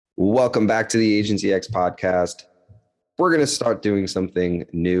Welcome back to the Agency X podcast. We're going to start doing something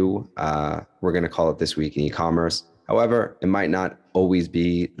new. We're going to call it This Week in E-commerce. However, it might not always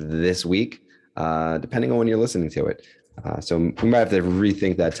be this week, depending on when you're listening to it. So we might have to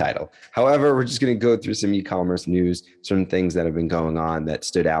rethink that title. However, we're just going to go through some e-commerce news, certain things that have been going on that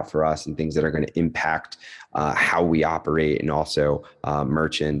stood out for us and things that are going to impact how we operate and also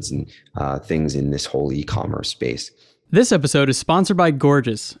merchants and things in this whole e-commerce space. This episode is sponsored by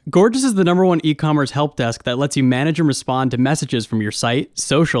Gorgias. Gorgias is the #1 e-commerce help desk that lets you manage and respond to messages from your site,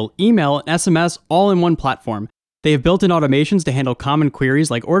 social, email, and SMS all in one platform. They have built-in automations to handle common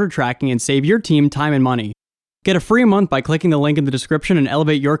queries like order tracking and save your team time and money. Get a free month by clicking the link in the description and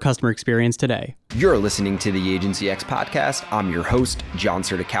elevate your customer experience today. You're listening to the Agency X podcast. I'm your host, John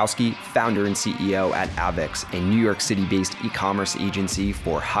Sertikowski, founder and CEO at Avex, a New York City-based e-commerce agency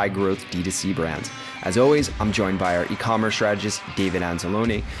for high-growth D2C brands. As always, I'm joined by our e-commerce strategist, David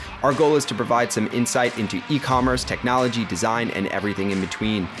Anzalone. Our goal is to provide some insight into e-commerce, technology, design, and everything in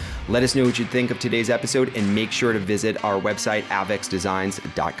between. Let us know what you think of today's episode and make sure to visit our website,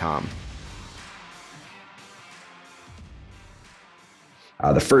 avexdesigns.com.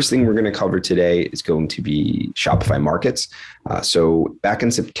 The first thing we're going to cover today is going to be Shopify Markets. So back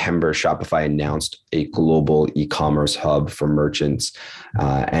in September, Shopify announced a global e-commerce hub for merchants,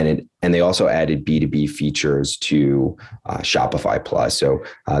 and they also added B2B features to Shopify Plus. So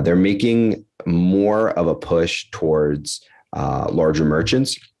they're making more of a push towards larger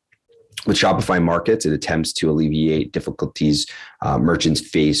merchants. With Shopify Markets, it attempts to alleviate difficulties merchants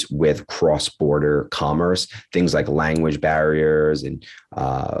face with cross-border commerce, things like language barriers and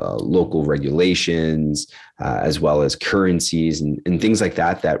local regulations, as well as currencies and things like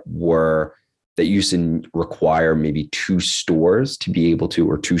that used to require maybe 2 stores to be able to,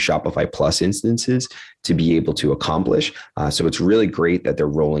 or 2 Shopify Plus instances to be able to accomplish. So it's really great that they're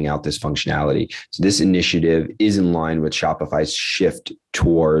rolling out this functionality. So this initiative is in line with Shopify's shift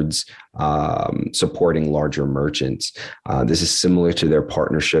towards supporting larger merchants. This is similar to their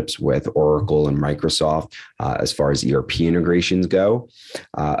partnerships with Oracle and Microsoft as far as ERP integrations go.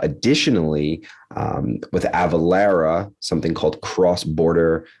 Additionally, with Avalara, something called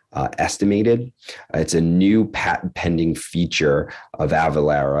cross-border estimated. It's a new patent pending feature of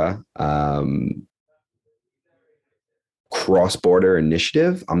Avalara. Cross-border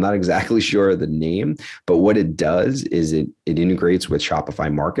initiative. I'm not exactly sure of the name, but what it does is it integrates with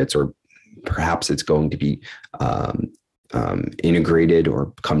Shopify Markets, or perhaps it's going to be integrated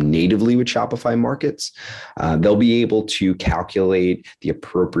or come natively with Shopify Markets. They'll be able to calculate the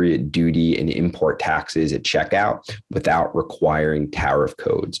appropriate duty and import taxes at checkout without requiring tariff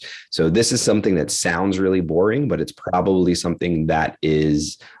codes. So this is something that sounds really boring, but it's probably something that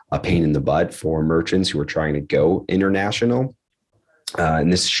is a pain in the butt for merchants who are trying to go international. And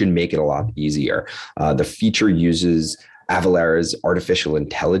this should make it a lot easier. The feature uses Avalara's artificial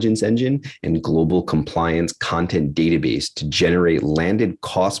intelligence engine and global compliance content database to generate landed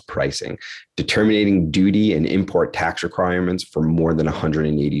cost pricing, determining duty and import tax requirements for more than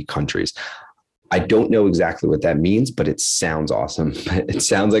 180 countries. I don't know exactly what that means, but it sounds awesome. It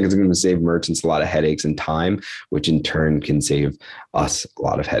sounds like it's going to save merchants a lot of headaches and time, which in turn can save us a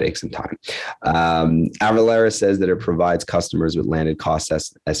lot of headaches and time. Avalara says that it provides customers with landed cost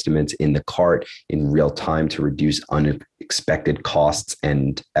estimates in the cart in real time to reduce unexpected costs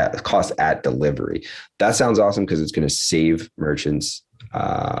and costs at delivery. That sounds awesome because it's going to save merchants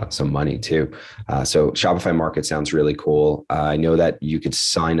some money too. So Shopify Market sounds really cool. I know that you could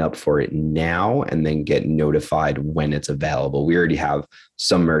sign up for it now and then get notified when it's available. We already have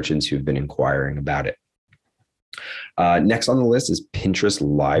some merchants who've been inquiring about it. Next on the list is Pinterest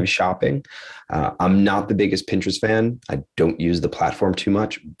live shopping. I'm not the biggest Pinterest fan. I don't use the platform too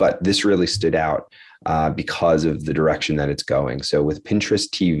much, but this really stood out because of the direction that it's going. So with Pinterest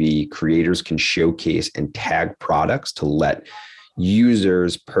TV, creators can showcase and tag products to let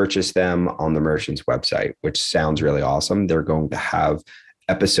users purchase them on the merchant's website, which sounds really awesome. They're going to have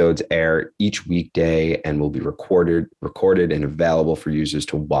episodes air each weekday and will be recorded and available for users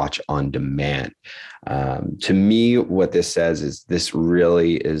to watch on demand. To me, what this says is this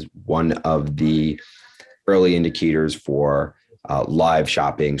really is one of the early indicators for live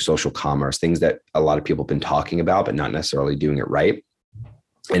shopping, social commerce, things that a lot of people have been talking about, but not necessarily doing it right.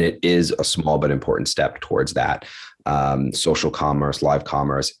 And it is a small but important step towards that. Social commerce, live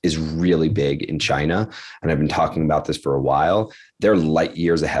commerce is really big in China. And I've been talking about this for a while. They're light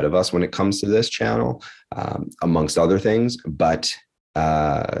years ahead of us when it comes to this channel, amongst other things. But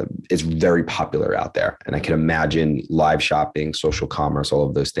is very popular out there. And I can imagine live shopping, social commerce, all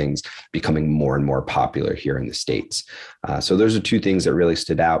of those things becoming more and more popular here in the States. So those are two things that really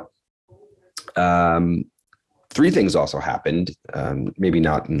stood out. Three things also happened, maybe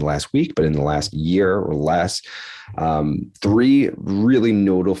not in the last week, but in the last year or less. Three really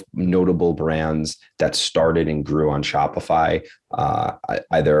notable brands that started and grew on Shopify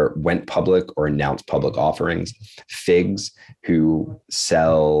either went public or announced public offerings. Figs, who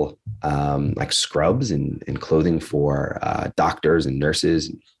sell like scrubs and clothing for doctors and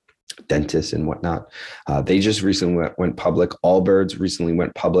nurses, dentists and whatnot. They just recently went public. Allbirds recently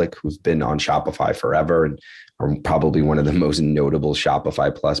went public, who's been on Shopify forever and are probably one of the most notable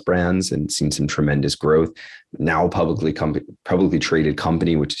Shopify Plus brands and seen some tremendous growth. Now publicly traded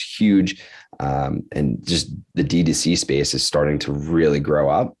company, which is huge. And just the D2C space is starting to really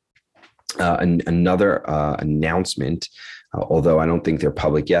grow up. And another announcement, although I don't think they're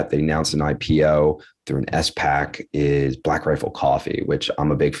public yet, they announced an IPO through an SPAC, is Black Rifle Coffee, which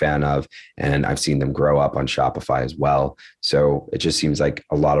I'm a big fan of, and I've seen them grow up on Shopify as well. So it just seems like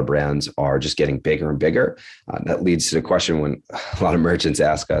a lot of brands are just getting bigger and bigger. That leads to the question when a lot of merchants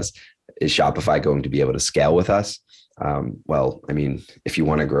ask us, is Shopify going to be able to scale with us? Well, I mean, if you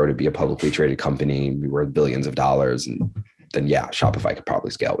want to grow to be a publicly traded company, we worth billions of dollars, and then yeah, Shopify could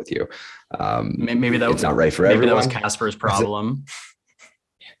probably scale with you. Maybe that it's not right for everyone. Maybe that was Casper's problem.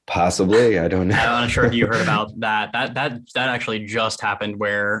 Possibly, I don't know. I'm not sure if you heard about that. That actually just happened,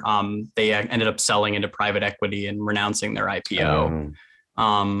 where they ended up selling into private equity and renouncing their IPO.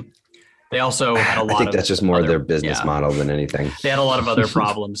 They also had a lot. I think that's just more of their business model than anything. They had a lot of other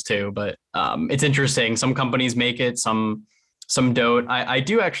problems too, but it's interesting. Some companies make it, some don't. I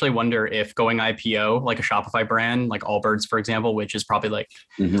do actually wonder if going IPO, like a Shopify brand, like Allbirds, for example, which is probably like,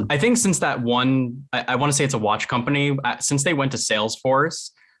 I think since that one, I want to say it's a watch company, since they went to Salesforce,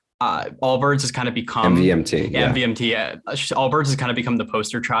 Allbirds has kind of become MVMT. Allbirds has kind of become the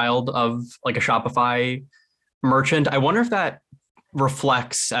poster child of like a Shopify merchant. I wonder if that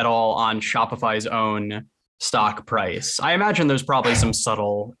reflects at all on Shopify's own stock price. I imagine there's probably some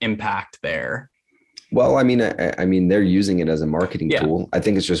subtle impact there. Well, I mean, they're using it as a marketing tool. I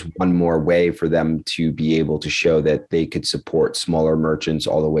think it's just one more way for them to be able to show that they could support smaller merchants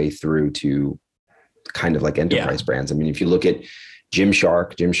all the way through to kind of like enterprise brands. I mean, if you look at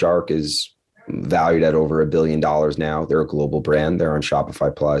Gymshark is valued at over $1 billion now. They're a global brand. They're on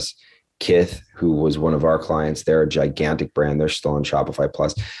Shopify Plus. Kith, who was one of our clients, they're a gigantic brand. They're still on Shopify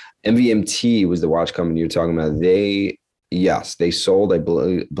Plus. MVMT was the watch company you're talking about. They sold, I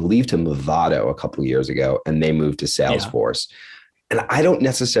believe, to Movado a couple of years ago, and they moved to Salesforce. And I don't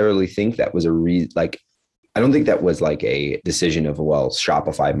necessarily think that was I don't think that was like a decision of, well,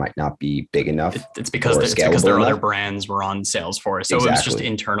 Shopify might not be big enough. It's because their other brands were on Salesforce. So it was just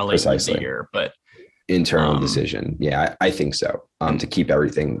internally easier, but internal decision. Yeah, I think so. To keep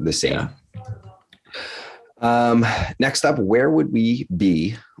everything the same. Next up, where would we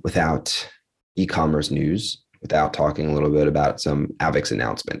be without e-commerce news, without talking a little bit about some AVIX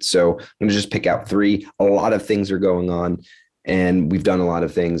announcements? So I'm going to just pick out three. A lot of things are going on, and we've done a lot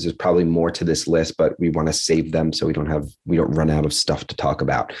of things. There's probably more to this list, but we want to save them so we don't run out of stuff to talk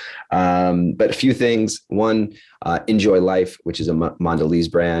about. But a few things. One, Enjoy Life, which is a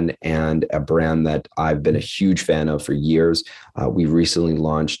Mondelez brand and a brand that I've been a huge fan of for years. We recently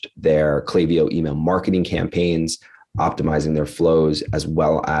launched their Klaviyo email marketing campaigns, optimizing their flows, as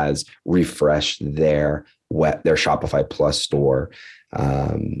well as refresh their Shopify Plus store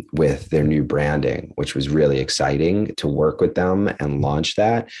with their new branding, which was really exciting to work with them and launch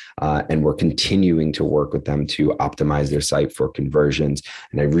that. And we're continuing to work with them to optimize their site for conversions.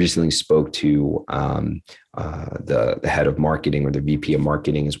 And I recently spoke to the head of marketing, or the VP of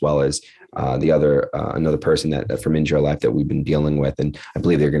marketing, as well as another person that from Enjoy Life that we've been dealing with. And I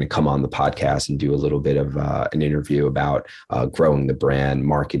believe they're going to come on the podcast and do a little bit of an interview about growing the brand,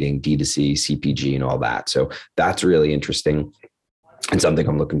 marketing, D2C, CPG, and all that. So that's really interesting and something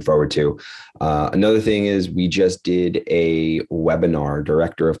I'm looking forward to. Another thing is we just did a webinar.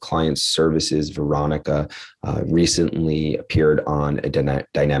 Director of Client Services, Veronica, recently appeared on a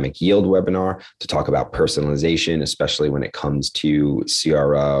dynamic yield webinar to talk about personalization, especially when it comes to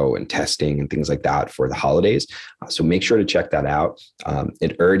CRO and testing and things like that for the holidays. So make sure to check that out.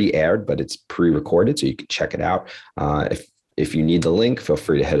 It already aired, but it's pre-recorded, so you can check it out. If you need the link, feel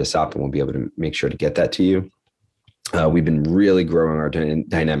free to hit us up and we'll be able to make sure to get that to you. We've been really growing our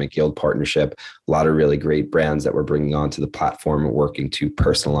Dynamic Yield partnership. A lot of really great brands that we're bringing onto the platform, working to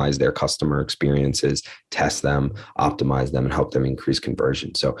personalize their customer experiences, test them, optimize them, and help them increase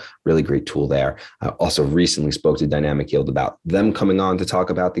conversion. So really great tool there. I also recently spoke to Dynamic Yield about them coming on to talk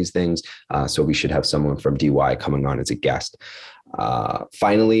about these things. So we should have someone from DY coming on as a guest.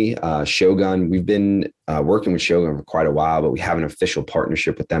 Finally, Shogun. We've been working with Shogun for quite a while, but we have an official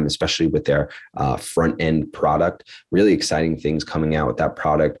partnership with them, especially with their front end product. Really exciting things coming out with that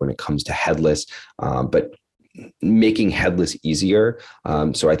product when it comes to headless, but making headless easier.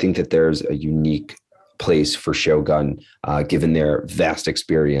 So I think that there's a unique place for Shogun, given their vast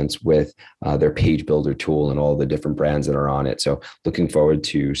experience with their page builder tool and all the different brands that are on it. So looking forward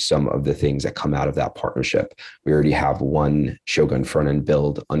to some of the things that come out of that partnership. We already have one Shogun front end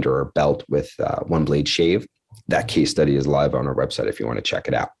build under our belt with One Blade Shave. That case study is live on our website if you want to check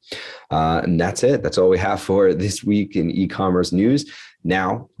it out. And that's it. That's all we have for this week in e-commerce news.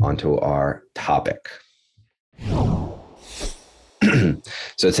 Now onto our topic.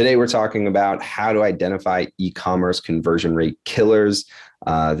 So today we're talking about how to identify e-commerce conversion rate killers.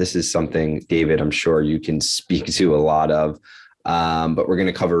 This is something, David, I'm sure you can speak to a lot of, but we're going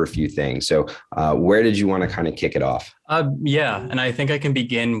to cover a few things. So where did you want to kind of kick it off? Yeah, and I think I can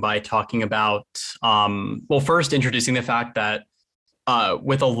begin by talking about, first introducing the fact that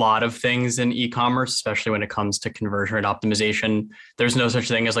with a lot of things in e-commerce, especially when it comes to conversion rate optimization, there's no such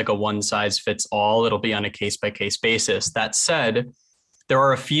thing as like a one size fits all. It'll be on a case by case basis. That said, there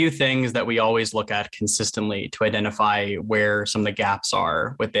are a few things that we always look at consistently to identify where some of the gaps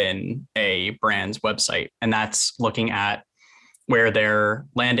are within a brand's website. And that's looking at where their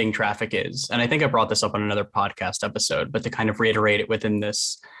landing traffic is. And I think I brought this up on another podcast episode, but to kind of reiterate it within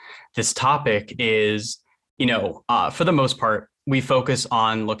this topic is, for the most part, we focus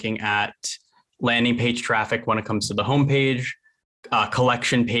on looking at landing page traffic when it comes to the homepage,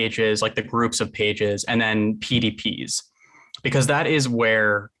 collection pages, like the groups of pages, and then PDPs, because that is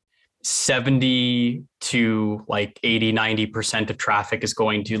where 70 to like 80, 90% of traffic is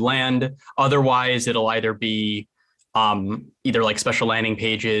going to land. Otherwise, it'll either be either like special landing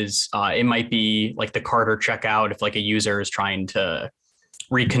pages. It might be like the cart or checkout if like a user is trying to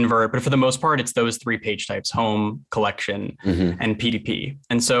reconvert, but for the most part, it's those three page types: home, collection, and PDP.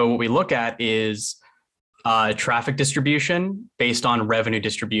 And so what we look at is traffic distribution based on revenue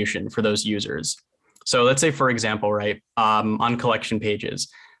distribution for those users. So let's say, for example, right, on collection pages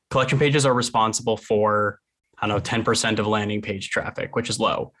are responsible for, 10% of landing page traffic, which is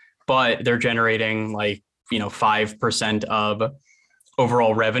low, but they're generating 5% of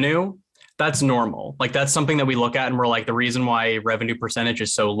overall revenue. That's normal. Like that's something that we look at and we're like, the reason why revenue percentage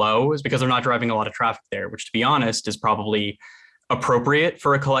is so low is because they're not driving a lot of traffic there, which to be honest is probably appropriate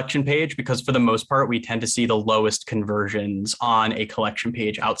for a collection page, because for the most part, we tend to see the lowest conversions on a collection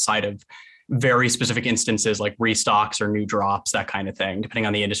page outside of very specific instances like restocks or new drops, that kind of thing, depending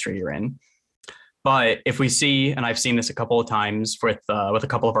on the industry you're in. But if we see, and I've seen this a couple of times with a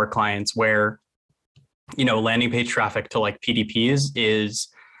couple of our clients where, landing page traffic to like PDPs is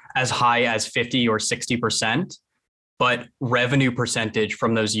as high as 50 or 60%, but revenue percentage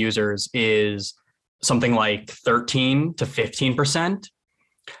from those users is something like 13 to 15%.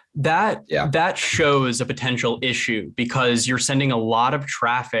 That shows a potential issue, because you're sending a lot of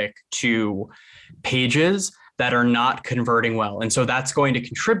traffic to pages that are not converting well. And so that's going to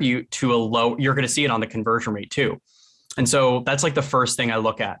contribute to you're going to see it on the conversion rate too. And so that's like the first thing I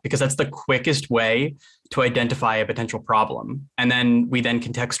look at, because that's the quickest way to identify a potential problem. And then we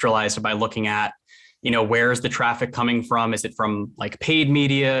contextualize it by looking at, where is the traffic coming from? Is it from like paid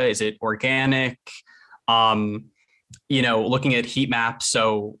media? Is it organic? Looking at heat maps.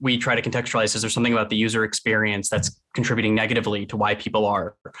 So we try to contextualize, is there something about the user experience that's contributing negatively to why people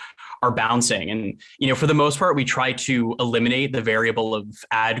are bouncing? And, for the most part, we try to eliminate the variable of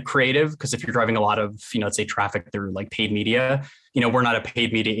ad creative, because if you're driving a lot of, let's say traffic through like paid media, we're not a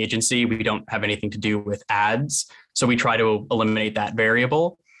paid media agency. We don't have anything to do with ads. So we try to eliminate that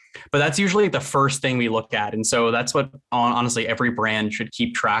variable. But that's usually the first thing we look at. And so that's what honestly every brand should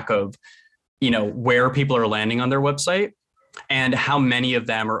keep track of, where people are landing on their website and how many of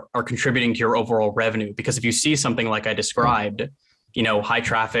them are contributing to your overall revenue. Because if you see something like I described, high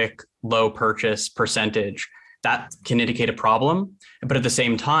traffic, low purchase percentage, that can indicate a problem. But at the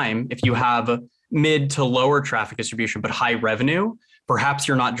same time, if you have mid to lower traffic distribution, but high revenue, perhaps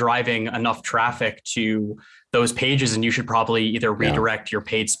you're not driving enough traffic to those pages, and you should probably either redirect your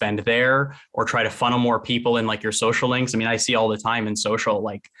paid spend there or try to funnel more people in like your social links. I mean, I see all the time in social,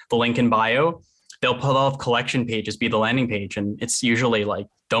 like the link in bio, they'll have collection pages be the landing page. And it's usually like,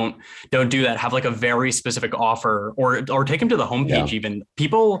 don't do that. Have like a very specific offer, or take them to the homepage. Even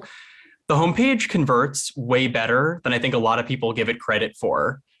the homepage converts way better than I think a lot of people give it credit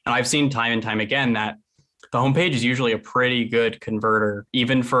for. And I've seen time and time again that the homepage is usually a pretty good converter,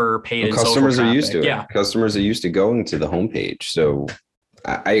 even for paid and customers social are used to it. Yeah. Customers are used to going to the homepage. So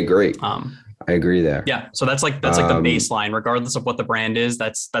I agree. I agree there. Yeah. So that's like the baseline, regardless of what the brand is.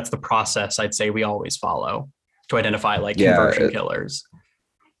 That's the process I'd say we always follow to identify like conversion killers.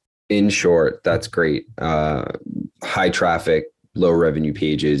 In short, that's great. High traffic, low revenue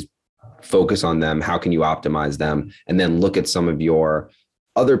pages, focus on them. How can you optimize them? And then look at some of your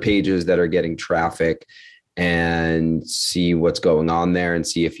other pages that are getting traffic and see what's going on there, and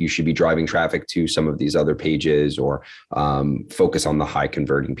see if you should be driving traffic to some of these other pages, or focus on the high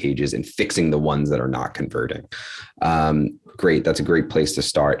converting pages and fixing the ones that are not converting. Great. That's a great place to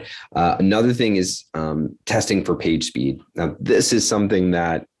start. Another thing is testing for page speed. Now, this is something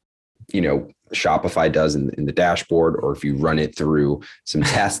that, Shopify does in the dashboard, or if you run it through some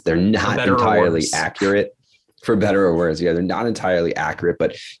tests, they're not entirely accurate. For better or worse. Yeah, they're not entirely accurate,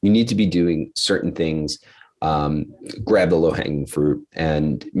 but you need to be doing certain things. Grab the low hanging fruit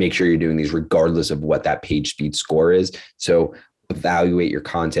and make sure you're doing these regardless of what that page speed score is. So evaluate your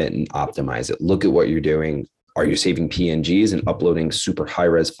content and optimize it. Look at what you're doing. Are you saving PNGs and uploading super high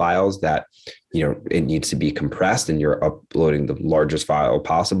res files that, it needs to be compressed, and you're uploading the largest file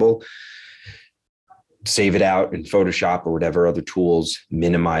possible? Save it out in Photoshop or whatever other tools,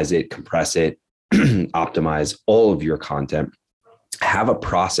 minimize it, compress it, optimize all of your content. Have a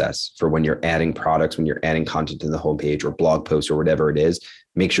process for when you're adding products, when you're adding content to the homepage or blog posts or whatever it is.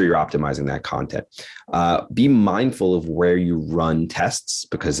 Make sure you're optimizing that content. Be mindful of where you run tests,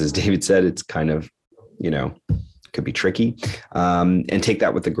 because as David said, it's kind of, could be tricky, and take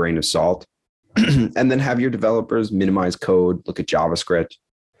that with a grain of salt. And then have your developers minimize code, look at JavaScript.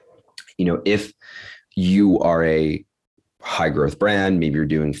 If you are a high growth brand, maybe you're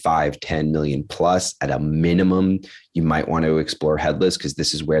doing 5-10 million plus at a minimum, you might want to explore headless, because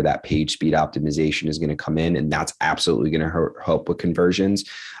this is where that page speed optimization is going to come in, and that's absolutely going to help with conversions.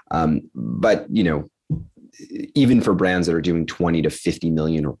 But even for brands that are doing 20 to 50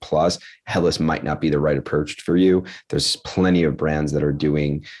 million or plus, headless might not be the right approach for you. There's plenty of brands that are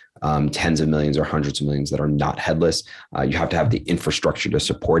doing tens of millions or hundreds of millions that are not headless. You have to have the infrastructure to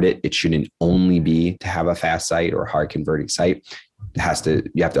support it. It shouldn't only be to have a fast site or a high converting site. You have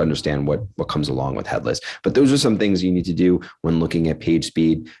to understand what comes along with headless. But those are some things you need to do when looking at page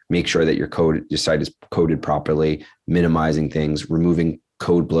speed. Make sure that your site is coded properly, minimizing things, removing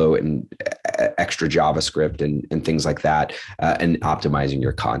code bloat and extra JavaScript and things like that, and optimizing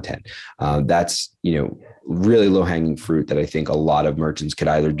your content. That's, really low hanging fruit that I think a lot of merchants could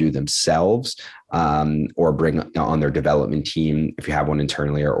either do themselves, or bring on their development team if you have one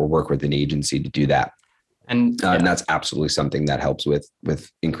internally, or work with an agency to do that. And that's absolutely something that helps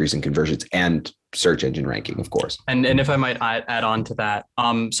with increasing conversions and search engine ranking, of course. And if I might add on to that,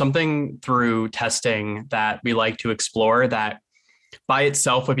 something through testing that we like to explore that by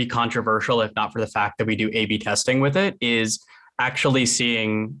itself would be controversial if not for the fact that we do A/B testing with it, is actually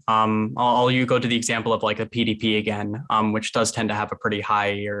seeing, I'll go to the example of like a PDP again, which does tend to have a pretty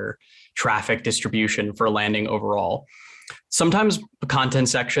higher traffic distribution for landing overall. Sometimes content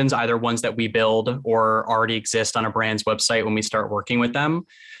sections, either ones that we build or already exist on a brand's website when we start working with them,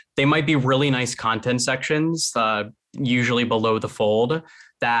 they might be really nice content sections, usually below the fold,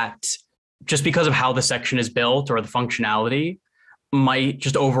 that just because of how the section is built or the functionality might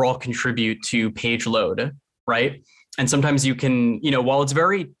just overall contribute to page load, right? And sometimes you can, while it's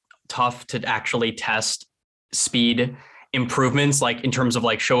very tough to actually test speed improvements, like in terms of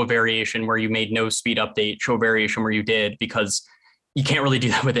like show a variation where you made no speed update, show a variation where you did, because you can't really do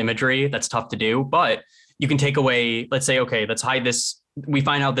that with imagery. That's tough to do, but you can take away, let's say, okay, let's hide this. We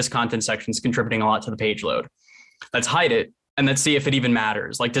find out this content section is contributing a lot to the page load. Let's hide it. And let's see if it even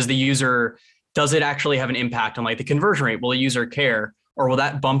matters. Like, does it actually have an impact on like the conversion rate? Will a user care, or will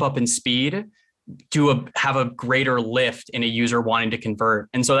that bump up in speed to have a greater lift in a user wanting to convert?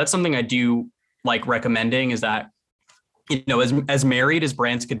 And so that's something I do like recommending, is that, as married as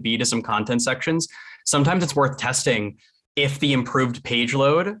brands could be to some content sections, sometimes it's worth testing if the improved page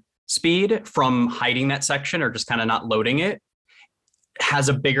load speed from hiding that section or just kind of not loading it has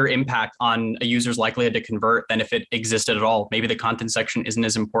a bigger impact on a user's likelihood to convert than if it existed at all. Maybe the content section isn't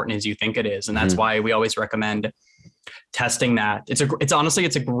as important as you think it is. And that's why we always recommend testing that. It's honestly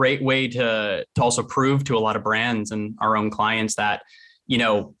a great way to also prove to a lot of brands and our own clients that,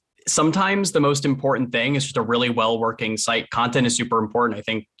 sometimes the most important thing is just a really well working site. Content is super important. I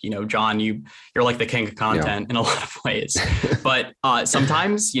think, John, you're like the king of content in a lot of ways, but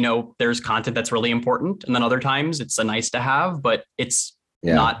sometimes, there's content that's really important. And then other times it's a nice to have, but it's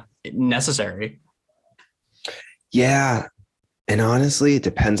not necessary. Yeah. And honestly, it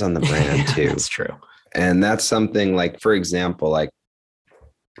depends on the brand too. That's true. And that's something like, for example, like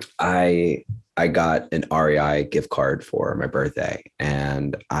I got an REI gift card for my birthday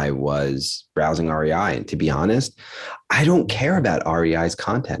and I was browsing REI. And to be honest, I don't care about REI's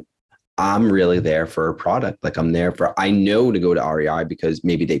content. I'm really there for a product. Like I know to go to REI because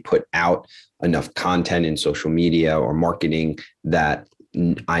maybe they put out enough content in social media or marketing that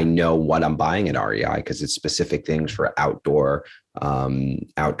I know what I'm buying at REI because it's specific things for outdoor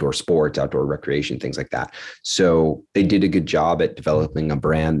sports, outdoor recreation, things like that. So they did a good job at developing a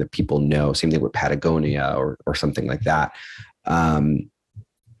brand that people know. Same thing with Patagonia or something like that.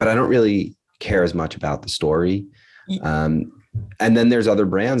 But I don't really care as much about the story. And then there's other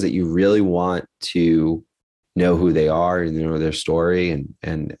brands that you really want to know who they are and know their story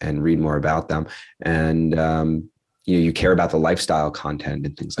and read more about them. And you care about the lifestyle content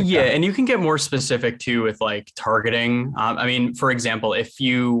and things like that. Yeah, and you can get more specific too with like targeting. I mean, for example, if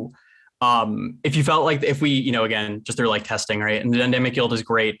you felt like if we, again, just through like testing, right? And the dynamic yield is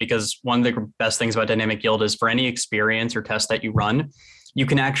great because one of the best things about dynamic yield is for any experience or test that you run, you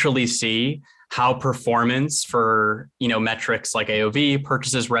can actually see how performance for, metrics like AOV,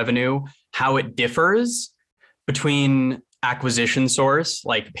 purchases, revenue, how it differs between acquisition source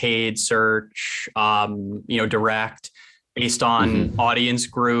like paid search, direct, based on audience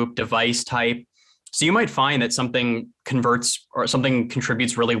group, device type. So you might find that something converts or something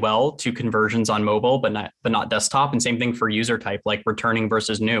contributes really well to conversions on mobile, but not desktop. And same thing for user type, like returning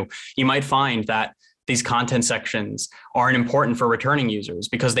versus new. You might find that these content sections aren't important for returning users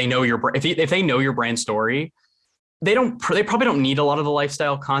because they know if they know your brand story, they probably don't need a lot of the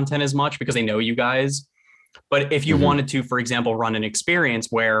lifestyle content as much because they know you guys. But if you wanted to, for example, run an experience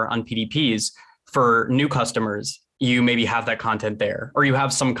where on PDPs for new customers, you maybe have that content there, or you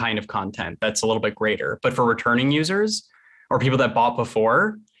have some kind of content that's a little bit greater. But for returning users or people that bought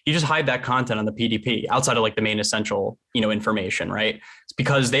before, you just hide that content on the PDP outside of like the main essential, information, right? It's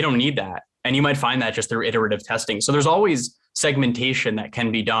because they don't need that. And you might find that just through iterative testing. So there's always segmentation that can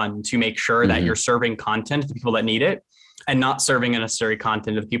be done to make sure that you're serving content to the people that need it and not serving unnecessary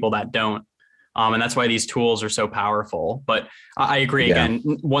content to the people that don't. And that's why these tools are so powerful. But I agree, again,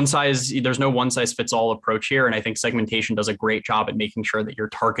 there's no one size fits all approach here. And I think segmentation does a great job at making sure that you're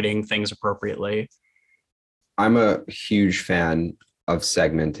targeting things appropriately. I'm a huge fan of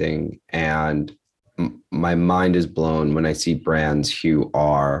segmenting, and my mind is blown when I see brands who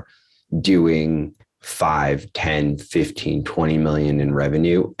are doing 5, 10, 15, 20 million in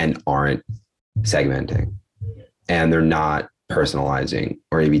revenue and aren't segmenting, and they're not personalizing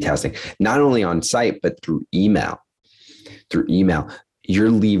or A/B testing, not only on site, but through email.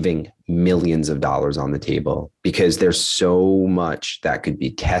 You're leaving millions of dollars on the table because there's so much that could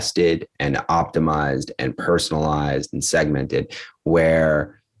be tested and optimized and personalized and segmented,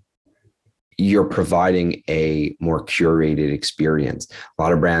 where you're providing a more curated experience. A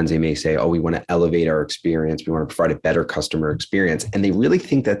lot of brands, they may say, oh, we want to elevate our experience. We want to provide a better customer experience. And they really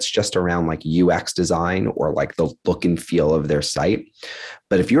think that's just around like UX design or like the look and feel of their site.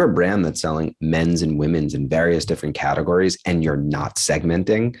 But if you're a brand that's selling men's and women's in various different categories and you're not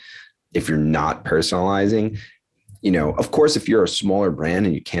segmenting, if you're not personalizing, of course, if you're a smaller brand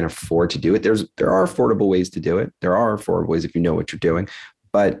and you can't afford to do it, there are affordable ways to do it. There are affordable ways if you know what you're doing.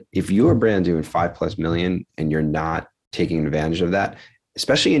 But if you're a brand doing 5+ million and you're not taking advantage of that,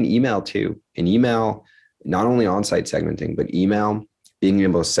 especially in email too, not only on-site segmenting, but email, being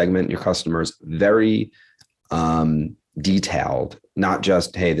able to segment your customers very detailed, not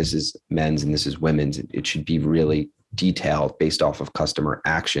just, hey, this is men's and this is women's. It should be really detailed based off of customer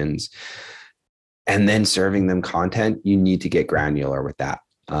actions. And then serving them content, you need to get granular with that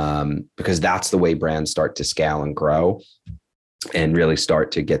because that's the way brands start to scale and grow and really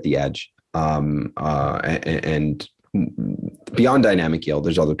start to get the edge. And beyond dynamic yield,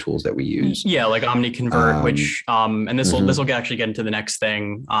 there's other tools that we use. Yeah, like OmniConvert, which and this will actually get into the next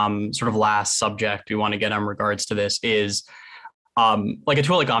thing. Sort of last subject we want to get on regards to this is like a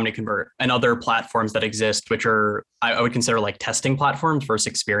tool like OmniConvert and other platforms that exist, which are I would consider like testing platforms versus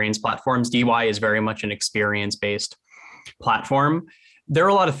experience platforms. DY is very much an experience-based platform. There are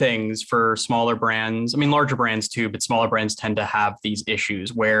a lot of things for smaller brands. I mean, larger brands too, but smaller brands tend to have these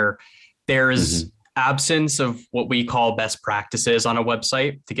issues where there's absence of what we call best practices on a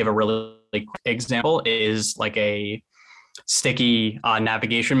website. To give a really quick example is like a sticky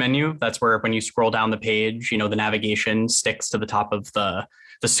navigation menu. That's where when you scroll down the page, the navigation sticks to the top of the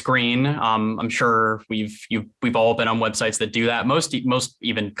screen. I'm sure we've all been on websites that do that. Most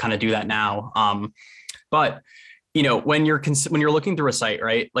even kind of do that now. But when you're looking through a site,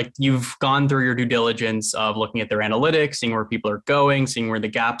 right? Like you've gone through your due diligence of looking at their analytics, seeing where people are going, seeing where the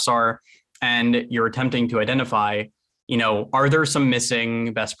gaps are, and you're attempting to identify, are there some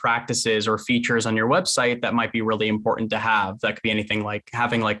missing best practices or features on your website that might be really important to have? That could be anything like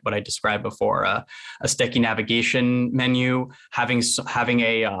having like what I described before, a sticky navigation menu, having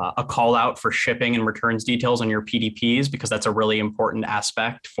a call out for shipping and returns details on your PDPs, because that's a really important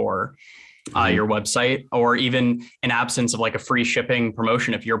aspect for your website, or even an absence of like a free shipping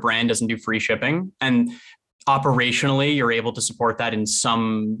promotion if your brand doesn't do free shipping. And operationally, you're able to support that in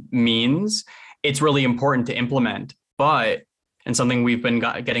some means. It's really important to implement, and something we've been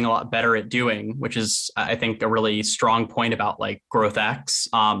getting a lot better at doing, which is, I think, a really strong point about like GrowthX,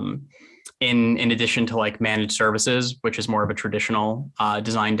 in addition to like managed services, which is more of a traditional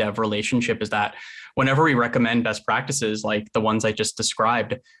design dev relationship, is that whenever we recommend best practices like the ones I just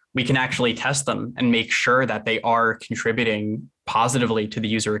described, we can actually test them and make sure that they are contributing positively to the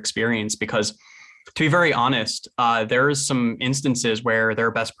user experience. Because to be very honest, there's some instances where there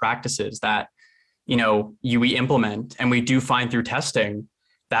are best practices that, we implement, and we do find through testing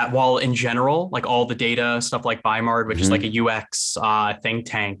that while in general, like all the data stuff like BIMARD, which is like a UX think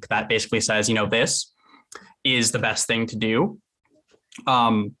tank that basically says, this is the best thing to do.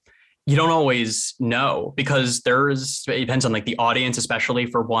 You don't always know, because it depends on like the audience, especially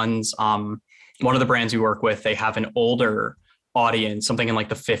for one of the brands we work with, they have an older audience, something in like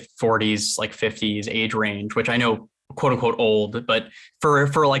the 40s, like 50s age range, which I know quote unquote old, but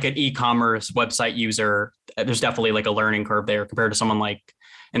for like an e-commerce website user, there's definitely like a learning curve there compared to someone like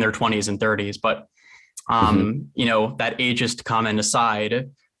in their 20s and 30s. But that ageist comment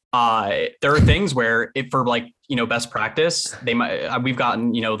aside, there are things where if for like, best practice, we've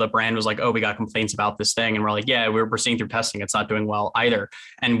gotten, the brand was like, oh, we got complaints about this thing. And we're like, yeah, we're seeing through testing, it's not doing well either.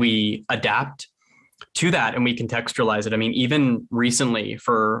 And we adapt to that and we contextualize it. I mean, even recently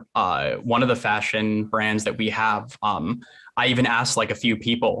for one of the fashion brands that we have, I even asked like a few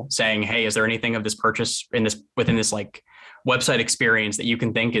people saying, hey, is there anything of this purchase within this like website experience that you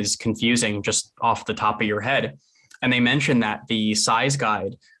can think is confusing just off the top of your head? And they mentioned that the size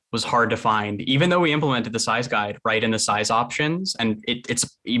guide was hard to find, even though we implemented the size guide right in the size options. And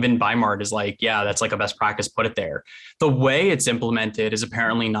it's even BIMARD is like, yeah, that's like a best practice, put it there. The way it's implemented is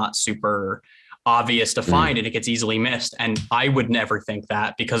apparently not super obvious to find, and it gets easily missed. And I would never think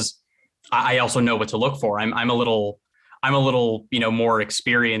that, because I also know what to look for. I'm a little, more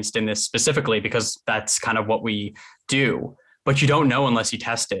experienced in this specifically because that's kind of what we do. But you don't know unless you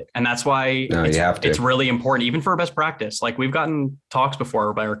test it. And that's why it's really important, even for a best practice. Like we've gotten talks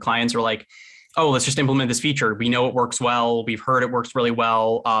before where our clients are like, oh, let's just implement this feature. We know it works well. We've heard it works really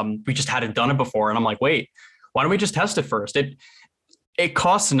well. We just hadn't done it before. And I'm like, wait, why don't we just test it first? It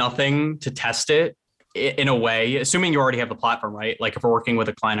costs nothing to test it in a way, assuming you already have the platform, right? Like if we're working with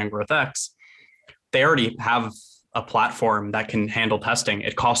a client on GrowthX, they already have a platform that can handle testing.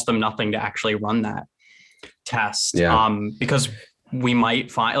 It costs them nothing to actually run that test. Because we might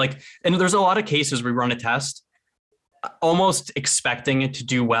find and there's a lot of cases we run a test almost expecting it to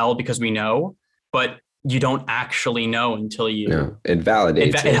do well because we know, but you don't actually know until you it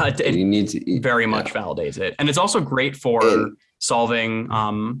validates it. You need to very much validates it. And it's also great for solving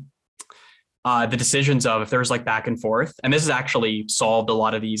the decisions of if there's like back and forth. And this has actually solved a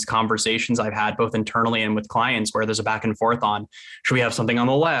lot of these conversations I've had both internally and with clients where there's a back and forth on, should we have something on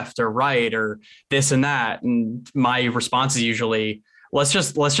the left or right or this and that? And my response is usually, let's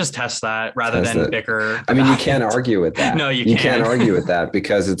just test that rather than bicker. I mean, you can't argue with that. No, you can't argue with that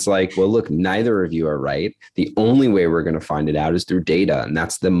because it's like, well, look, neither of you are right. The only way we're going to find it out is through data. And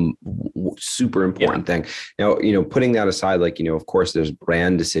that's the super important thing. Now, putting that aside, of course, there's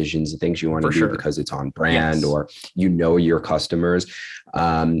brand decisions and things you want to do because it's on brand or, your customers.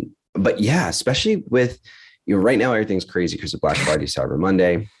 But yeah, especially with, right now, everything's crazy because of Black Friday, Cyber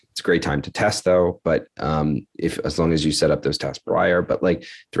Monday. It's a great time to test though, but as long as you set up those tests prior, but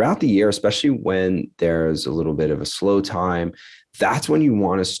throughout the year, especially when there's a little bit of a slow time, that's when you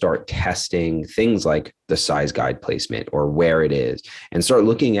want to start testing things like the size guide placement or where it is and start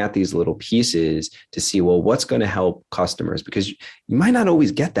looking at these little pieces to see, well, what's going to help customers? Because you might not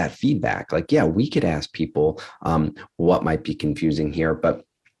always get that feedback. We could ask people what might be confusing here, but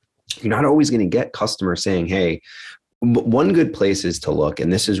you're not always going to get customers saying, hey, one good place is to look,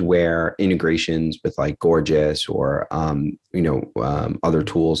 and this is where integrations with Gorgias or, other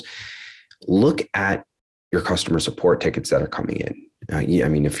tools, look at your customer support tickets that are coming in. I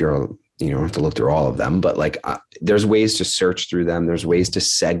mean, if you're, you don't have to look through all of them, but like there's ways to search through them. There's ways to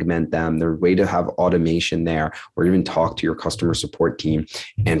segment them. There's a way to have automation there, or even talk to your customer support team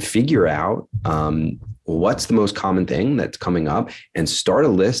and figure out what's the most common thing that's coming up, and start a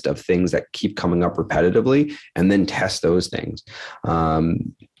list of things that keep coming up repetitively, and then test those things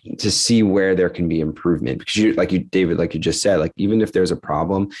to see where there can be improvement. Because David, like you just said, like even if there's a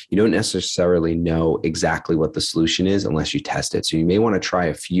problem, you don't necessarily know exactly what the solution is unless you test it. So you may want to try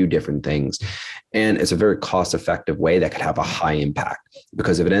a few different things. And it's a very cost-effective way that could have a high impact,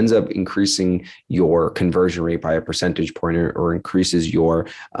 because if it ends up increasing your conversion rate by a percentage point, or increases your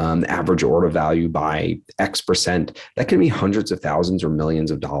average order value by X%, that can be hundreds of thousands or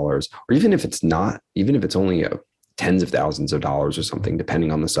millions of dollars. Or even if it's not, even if it's only tens of thousands of dollars or something,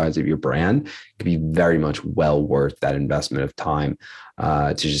 depending on the size of your brand, it could be very much well worth that investment of time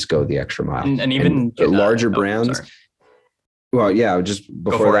to just go the extra mile. And even larger brands. Well, yeah, just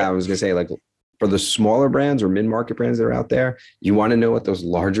before that, I was going to say, like, for the smaller brands or mid-market brands that are out there, you want to know what those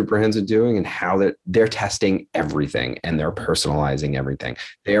larger brands are doing and how they're testing everything and they're personalizing everything.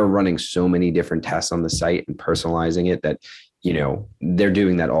 They are running so many different tests on the site and personalizing it that, they're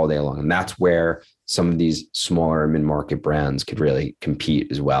doing that all day long. And that's where some of these smaller mid-market brands could really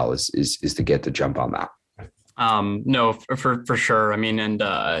compete as well, is to get the jump on that. No, for sure. I mean, and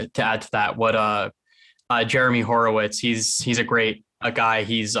to add to that, what Jeremy Horowitz, he's a great guy.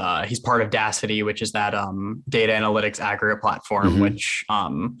 He's part of Dacity, which is that data analytics aggregate platform, which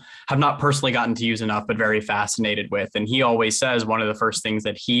have not personally gotten to use enough, but very fascinated with. And he always says one of the first things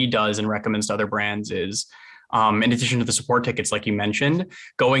that he does and recommends to other brands is, in addition to the support tickets, like you mentioned,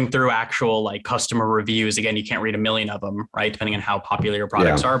 going through actual like customer reviews. Again, you can't read a million of them, right? Depending on how popular your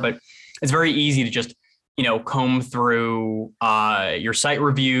products are, but it's very easy to just, comb through your site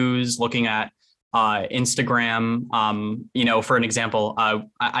reviews, looking at Instagram. For an example,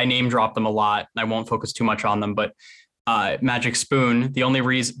 I name drop them a lot. I won't focus too much on them, but Magic Spoon, the only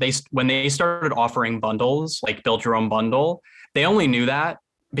reason when they started offering bundles, like build your own bundle, they only knew that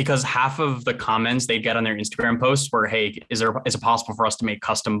because half of the comments they'd get on their Instagram posts were, hey, is it possible for us to make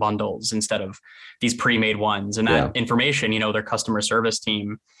custom bundles instead of these pre-made ones? And that information, their customer service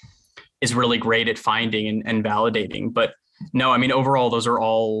team is really great at finding and validating. But no, I mean, overall, those are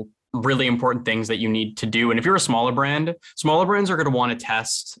all really important things that you need to do. And if you're a smaller brands are going to want to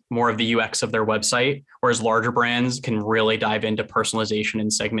test more of the UX of their website, whereas larger brands can really dive into personalization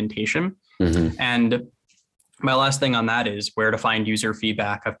and segmentation. And my last thing on that is where to find user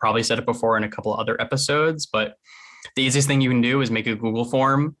feedback. I've probably said it before in a couple of other episodes, but the easiest thing you can do is make a Google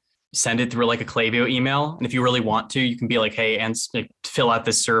form, send it through like a Klaviyo email. And if you really want to, you can be like, hey, and fill out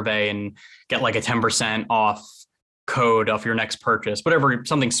this survey and get like a 10% off code off your next purchase, whatever,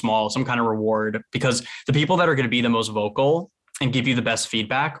 something small, some kind of reward, because the people that are going to be the most vocal and give you the best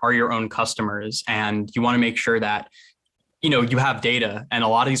feedback are your own customers. And you want to make sure that, you have data, and a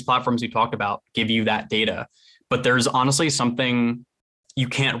lot of these platforms you talked about give you that data. But there's honestly something you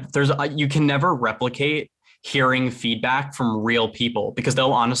can never replicate hearing feedback from real people, because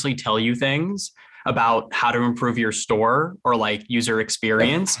they'll honestly tell you things about how to improve your store or like user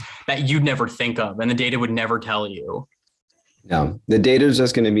experience that you'd never think of. And the data would never tell you. No, the data is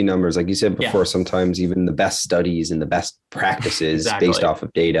just going to be numbers. Like you said before, sometimes even the best studies and the best practices based off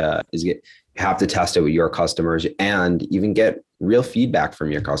of data you have to test it with your customers and even get real feedback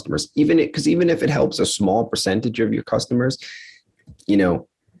from your customers. Even if it helps a small percentage of your customers,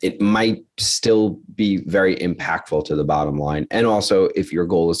 it might still be very impactful to the bottom line. And also, if your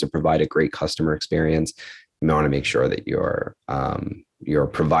goal is to provide a great customer experience, you want to make sure that you're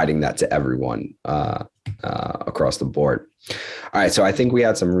providing that to everyone across the board. All right. So I think we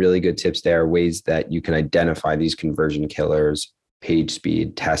had some really good tips there, ways that you can identify these conversion killers, page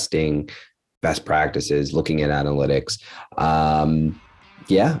speed, testing, best practices, looking at analytics. And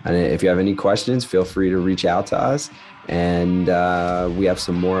if you have any questions, feel free to reach out to us. And we have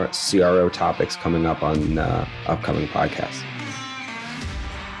some more CRO topics coming up on upcoming podcasts.